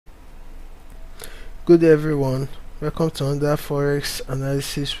Good day everyone, welcome to another Forex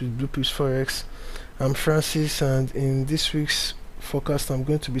analysis with GbpForex. I'm Francis, and in this week's forecast I'm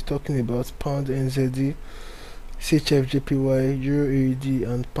going to be talking about Pound NZD, ChfJpy, EurAud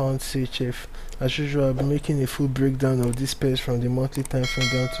and Pound CHF. As usual, I'll be making a full breakdown of these pairs from the monthly time frame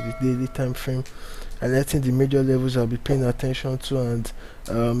down to the daily time frame, highlighting the major levels I'll be paying attention to and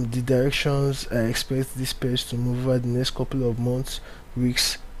the directions I expect these pairs to move over the next couple of months,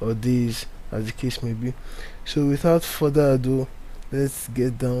 weeks or days, as the case may be. So without further ado, let's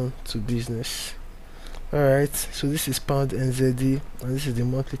get down to business. Alright, so this is Pound NZD and this is the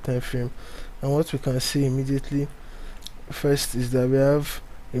monthly time frame, and what we can see immediately first is that we have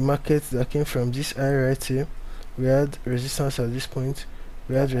a market that came from this high right here. We had resistance at this point,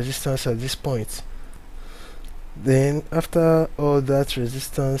 we had resistance at this point. Then after all that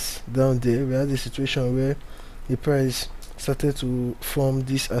resistance down there, we had a situation where the price started to form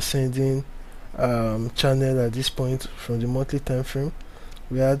this ascending channel at this point from the monthly time frame.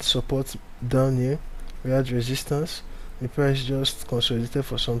 We had support down here, we had resistance, the price just consolidated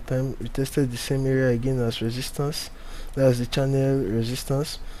for some time, we tested the same area again as resistance, that's the channel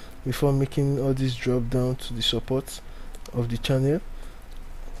resistance, before making all this drop down to the support of the channel,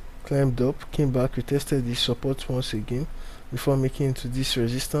 climbed up, came back, retested the support once again before making into this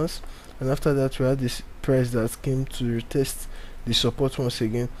resistance, and after that we had this price that came to retest the support once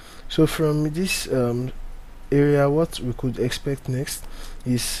again. So from this area, what we could expect next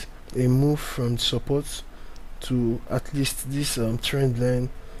is a move from support to at least this trend line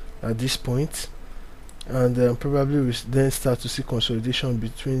at this point, and probably we then start to see consolidation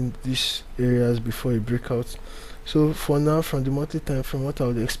between these areas before a breakout. So for now, from the monthly time frame, what I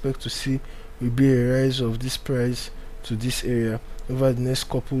would expect to see will be a rise of this price to this area over the next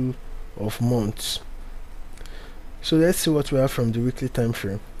couple of months. So let's see what we have from the weekly time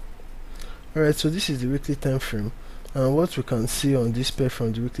frame. Alright, so this is the weekly time frame, and what we can see on this pair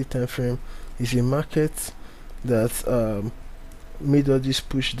from the weekly time frame is a market that made all this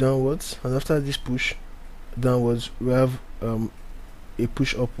push downwards, and after this push downwards we have a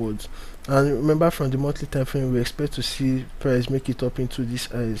push upwards. And remember, from the monthly time frame we expect to see price make it up into these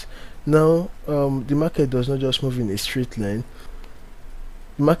highs. Now the market does not just move in a straight line,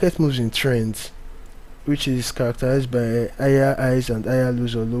 the market moves in trends, which is characterized by higher highs and higher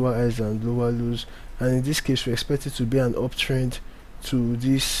lows, or lower highs and lower lows, and in this case we expect it to be an uptrend to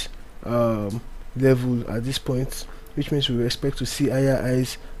this level at this point, which means we expect to see higher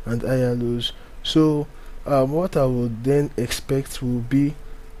highs and higher lows. So what I would then expect will be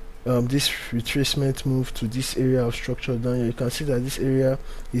this retracement move to this area of structure down here. You can see that this area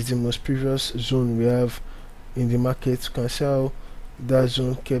is the most previous zone we have in the market. You can see how that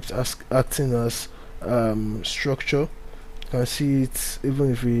zone kept acting as structure. You can see it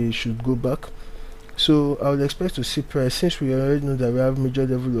even if we should go back. So I would expect to see price, since we already know that we have major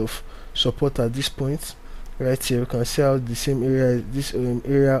level of support at this point right here. You can see how the same area, this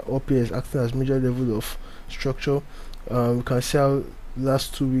area up here, is acting as major level of structure. You can see how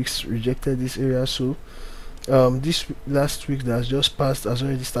last 2 weeks rejected this area. So this last week that has just passed has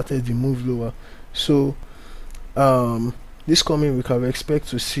already started the move lower. So this coming week I will expect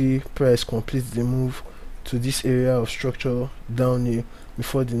to see price complete the move to this area of structure down here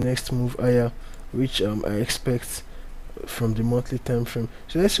before the next move higher, which I expect from the monthly time frame.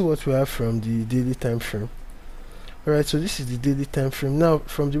 So let's see what we have from the daily time frame. Alright, so this is the daily time frame. Now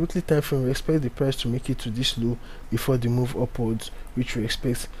from the weekly time frame we expect the price to make it to this low before the move upwards, which we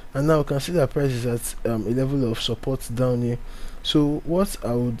expect, and now we can see that price is at a level of support down here. So what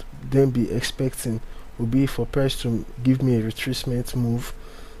I would then be expecting would be for price to give me a retracement move.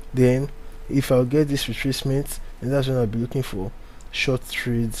 Then if I'll get this retracement, then that's when I'll be looking for short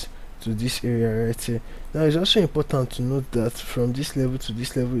trades to this area right here. Now it's also important to note that from this level to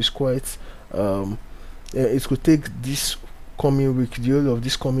this level is quite it could take this coming week, the whole of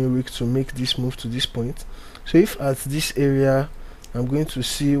this coming week, to make this move to this point. So if at this area I'm going to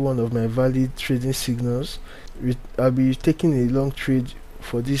see one of my valid trading signals, I'll be taking a long trade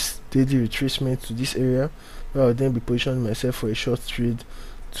for this daily retracement to this area, where I'll then be positioning myself for a short trade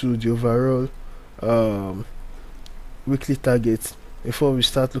to the overall weekly target before we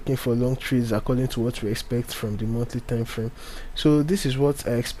start looking for long trades according to what we expect from the monthly time frame. So this is what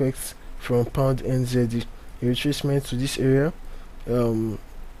I expect from Pound NZD: a retracement to this area,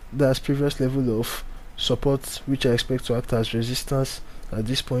 that's previous level of support, which I expect to act as resistance at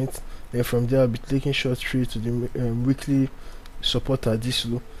this point. Then from there I'll be taking short trade to the weekly support at this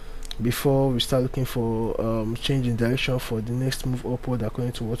low before we start looking for change in direction for the next move upward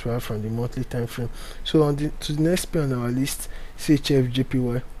according to what we have from the monthly time frame. So on to the next pair on our list,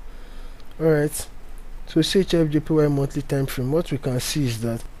 ChfJpy. Alright, So ChfJpy monthly time frame, what we can see is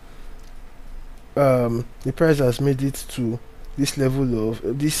that the price has made it to this level of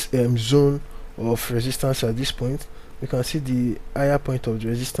this zone of resistance at this point. We can see the higher point of the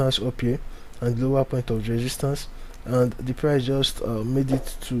resistance up here and lower point of the resistance, and the price just made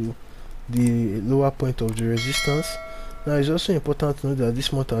it to the lower point of the resistance. Now it's also important to know that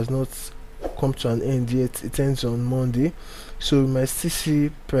this month has not come to an end yet. It ends on Monday, so we might still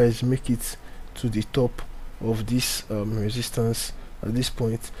see price make it to the top of this resistance at this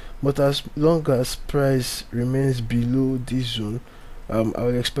point. But as long as price remains below this zone, I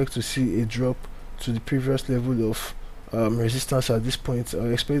will expect to see a drop to the previous level of resistance at this point. I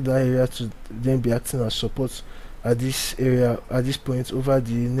will expect that area to then be acting as support at this area at this point over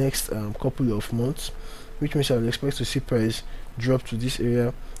the next couple of months, which means I will expect to see price drop to this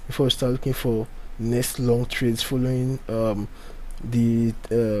area before we start looking for next long trades following the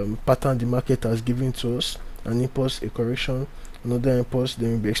pattern the market has given to us: an impulse, a correction, another impulse,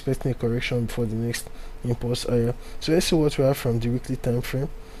 then we'll be expecting a correction before the next impulse area. So let's see what we have from the weekly time frame.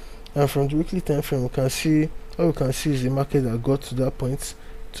 And from the weekly time frame, we can see is the market that got to that point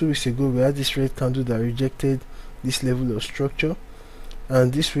 2 weeks ago. We had this red candle that rejected this level of structure,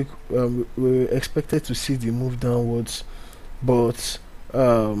 and this week we expected to see the move downwards, but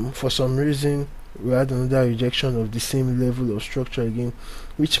for some reason we had another rejection of the same level of structure again,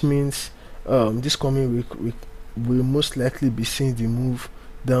 which means this coming week we will most likely be seeing the move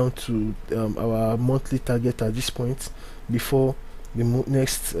down to our monthly target at this point before the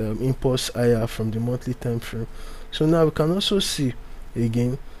next impulse higher from the monthly time frame. So now we can also see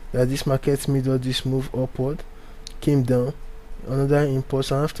again that this market made all this move upward, came down, another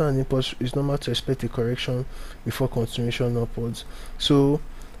impulse, and after an impulse it's normal to expect a correction before continuation upwards. So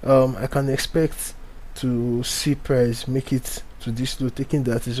I can expect to see price make it to this low, taking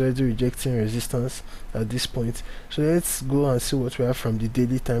that is already rejecting resistance at this point. So let's go and see what we have from the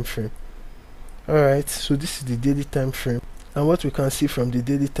daily time frame. Alright, so this is the daily time frame, and what we can see from the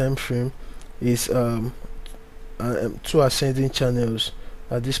daily time frame is two ascending channels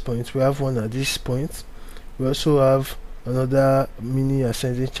at this point. We have one at this point, we also have another mini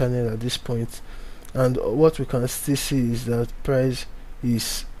ascending channel at this point, and what we can still see is that price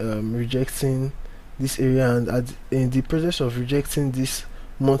is rejecting this area, and in the process of rejecting this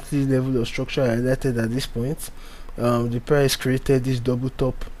monthly level of structure highlighted at this point, the price created this double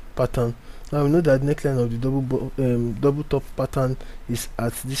top pattern. Now we know that neckline of the double top pattern is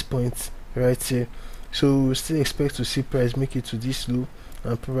at this point right here, so we still expect to see price make it to this low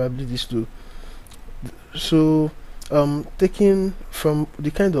and probably this low. So taking from the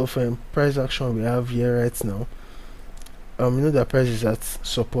kind of price action we have here right now, we know that price is at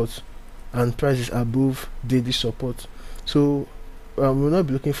support and price is above daily support, so we'll not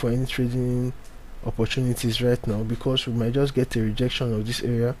be looking for any trading opportunities right now, because we might just get a rejection of this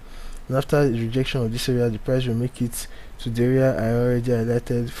area, and after the rejection of this area the price will make it to the area I already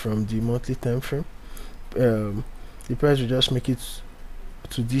highlighted from the monthly time frame. The price will just make it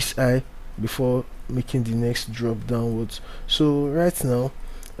to this high before making the next drop downwards. So right now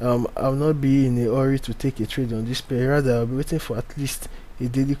I'll not be in a hurry to take a trade on this pair, rather I'll be waiting for at least a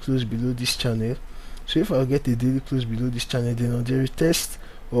daily close below this channel. So if I'll get a daily close below this channel, then on the retest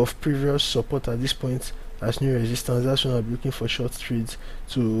of previous support at this point as new resistance, that's when I'll be looking for short trades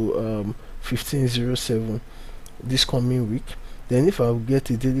to 1507 this coming week. Then if I'll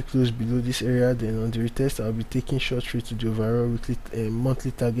get a daily close below this area, then on the retest I'll be taking short trade to the overall weekly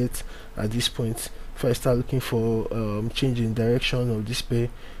monthly target at this point, before I start looking for change in direction of this pair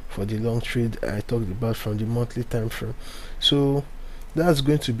for the long trade I talked about from the monthly time frame. So that's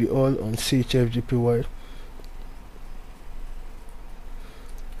going to be all on ChfJpy.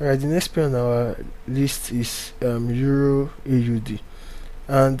 Alright, the next pair on our list is EurAud,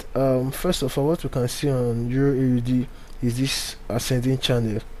 and first of all, what we can see on EurAud is this ascending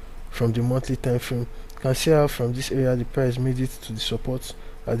channel from the monthly time frame. You can see how from this area the price made it to the support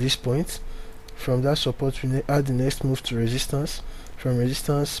at this point. From that support we had the next move to resistance. From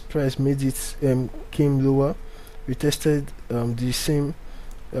resistance price made it came lower, we tested the same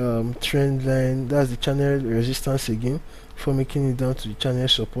trend line, that's the channel resistance again, for making it down to the channel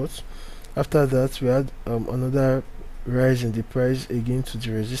support. After that we had another rise in the price again to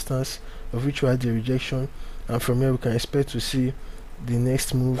the resistance, of which we had the rejection, and from here we can expect to see the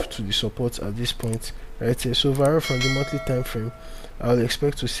next move to the support at this point right here. So overall from the monthly time frame, I'll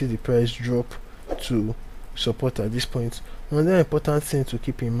expect to see the price drop to support at this point. Another important thing to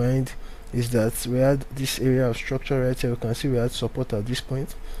keep in mind is that we had this area of structure right here. We can see we had support at this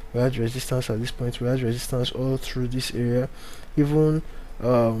point, we had resistance at this point, we had resistance all through this area, even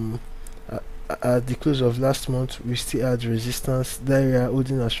at the close of last month we still had resistance, that area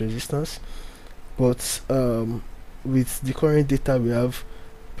holding as resistance, but with the current data we have,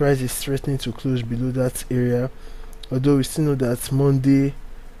 price is threatening to close below that area, although we still know that Monday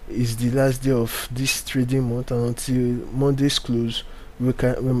is the last day of this trading month, and until Monday's close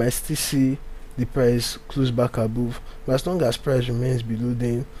we might still see the price close back above. But as long as price remains below,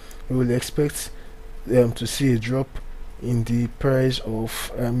 then we will expect to see a drop in the price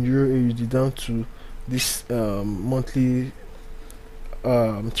of EurAud down to this monthly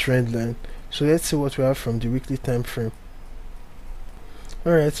trend line. So let's see what we have from the weekly time frame.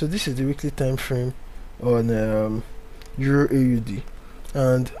 Alright, so this is the weekly time frame on EurAud,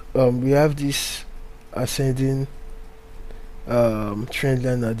 and we have this ascending trend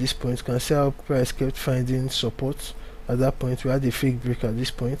line at this point. You can see how price kept finding support. At that point we had a fake break at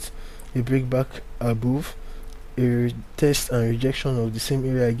this point, a break back above, a test and rejection of the same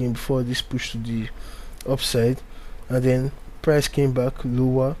area again before this push to the upside, and then price came back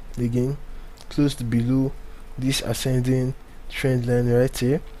lower again, closed below this ascending trend line right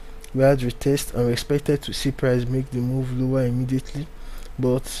here. We had retest and we expected to see price make the move lower immediately,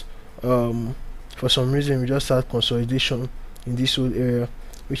 but for some reason we just had consolidation in this whole area,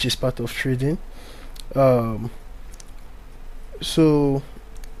 which is part of trading. So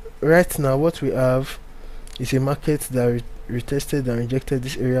right now what we have is a market that retested and rejected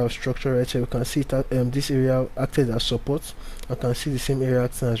this area of structure right here. You can see that this area acted as support. I can see the same area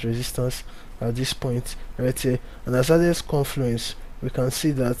acting as resistance at this point right here, and as others confluence we can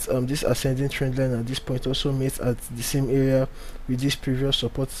see that this ascending trend line at this point also met at the same area with this previous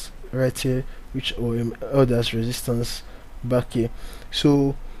support right here, which held as resistance back here.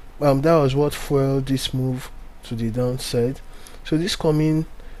 So that was what fueled this move to the downside. So this coming,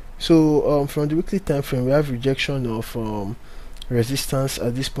 so from the weekly time frame we have rejection of resistance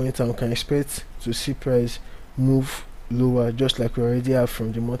at this point, and we can expect to see price move lower just like we already have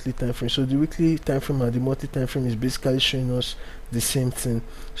from the monthly time frame. So the weekly time frame and the monthly time frame is basically showing us the same thing.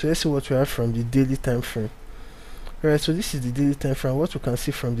 So let's see what we have from the daily time frame. Alright, so this is the daily time frame. What we can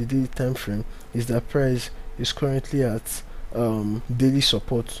see from the daily time frame is that price is currently at daily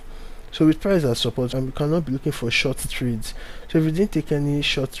support. So with price at support, we cannot be looking for short trades. So if you didn't take any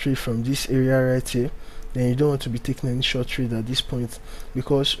short trade from this area right here, then you don't want to be taking any short trade at this point,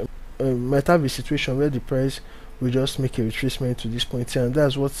 because might have a situation where the price will just make a retracement to this point here, and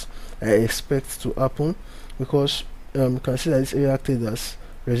that's what I expect to happen, because you can see that this area acted as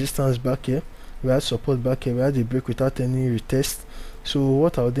resistance back here, we had support back here, we had a break without any retest. So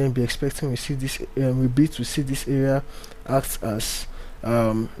what I'll then be expecting will see this will be to see this area act as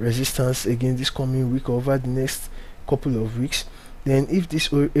resistance again this coming week, over the next couple of weeks. Then if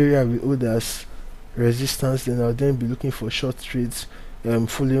this area will hold as resistance, then I'll then be looking for short trades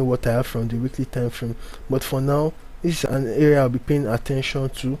following what I have from the weekly time frame. But for now, this is an area I'll be paying attention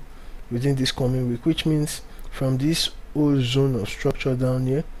to within this coming week, which means from this whole zone of structure down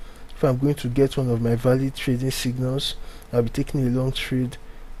here, if I'm going to get one of my valid trading signals, I'll be taking a long trade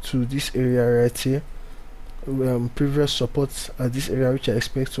to this area right here, previous support at this area, which I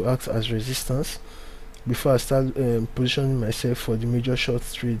expect to act as resistance before I start positioning myself for the major short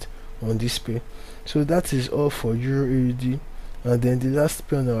trade on this pair. So that is all for EurAud. And then the last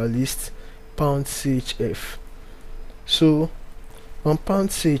pair on our list, pound CHF. So on pound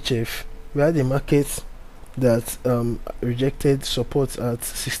CHF we had a market that rejected support at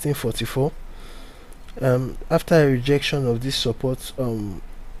 1644. After a rejection of this support,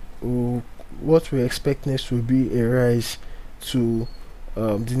 what we expect next will be a rise to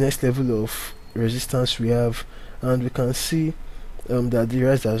the next level of resistance we have, and we can see that the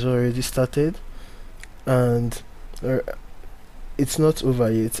rise has already started, and it's not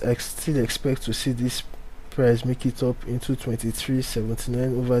over yet. I still expect to see this price make it up into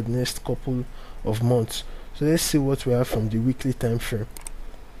 23.79 over the next couple of months. So let's see what we have from the weekly time frame.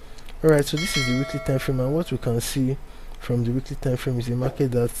 Alright, so this is the weekly time frame, and what we can see from the weekly time frame is a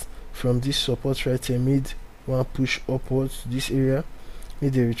market that from this support right here made one push upwards to this area,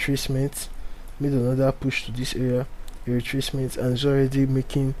 made a retracement, made another push to this area, a retracement, and is already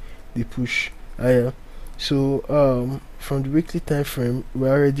making the push higher. So from the weekly time frame we're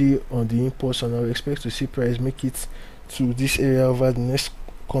already on the impulse, and I expect to see price make it to this area over the next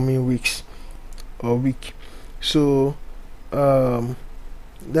coming weeks or week. So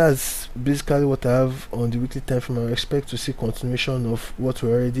that's basically what I have on the weekly time frame. I expect to see continuation of what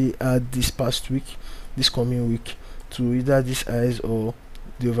we already had this past week, this coming week, to either this highs or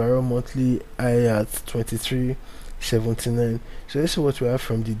the overall monthly high at 23.79. So let's see what we have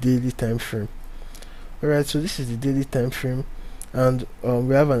from the daily time frame. Alright, so this is the daily time frame, and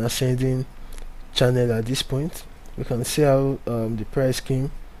we have an ascending channel at this point. We can see how the price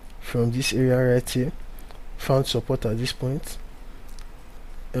came from this area right here, found support at this point,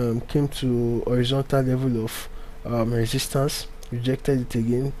 came to horizontal level of resistance, rejected it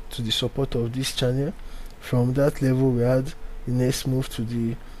again to the support of this channel. From that level we had the next move to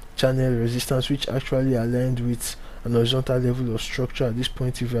the channel resistance, which actually aligned with an horizontal level of structure at this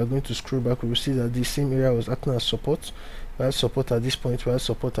point. If we are going to scroll back, we will see that the same area was acting as support. We had support at this point, we had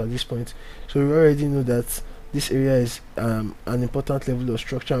support at this point. So we already know that this area is an important level of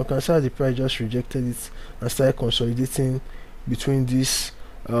structure. You can see how the price just rejected it and started consolidating between this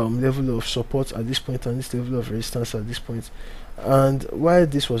level of support at this point and this level of resistance at this point. And while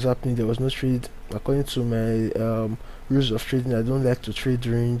this was happening, there was no trade. According to my rules of trading, I don't like to trade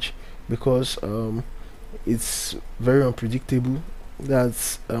range because it's very unpredictable.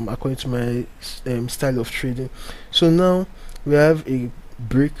 That's according to my style of trading. So now we have a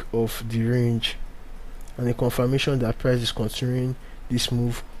break of the range and a confirmation that price is continuing this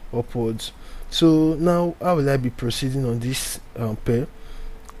move upwards. So now how will I be proceeding on this pair?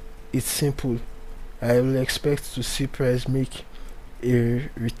 It's simple. I will expect to see price make a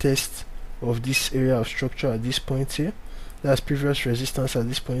retest of this area of structure at this point here. That's previous resistance at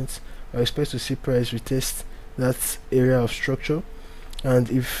this point. I expect to see price retest that area of structure, and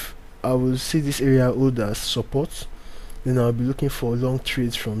if I will see this area hold as support, then I'll be looking for long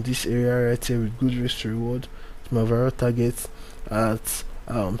trades from this area right here with good risk to reward to my overall target at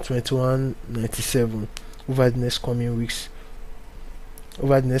 21.97 over the next coming weeks,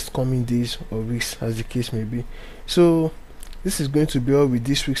 over the next coming days or weeks, as the case may be. So this is going to be all with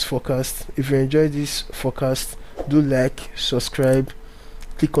this week's forecast. If you enjoyed this forecast, do like, subscribe,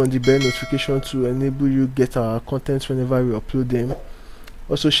 click on the bell notification to enable you get our content whenever we upload them.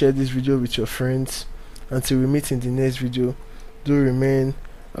 Also share this video with your friends. Until we meet in the next video, do remain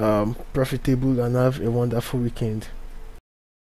profitable and have a wonderful weekend.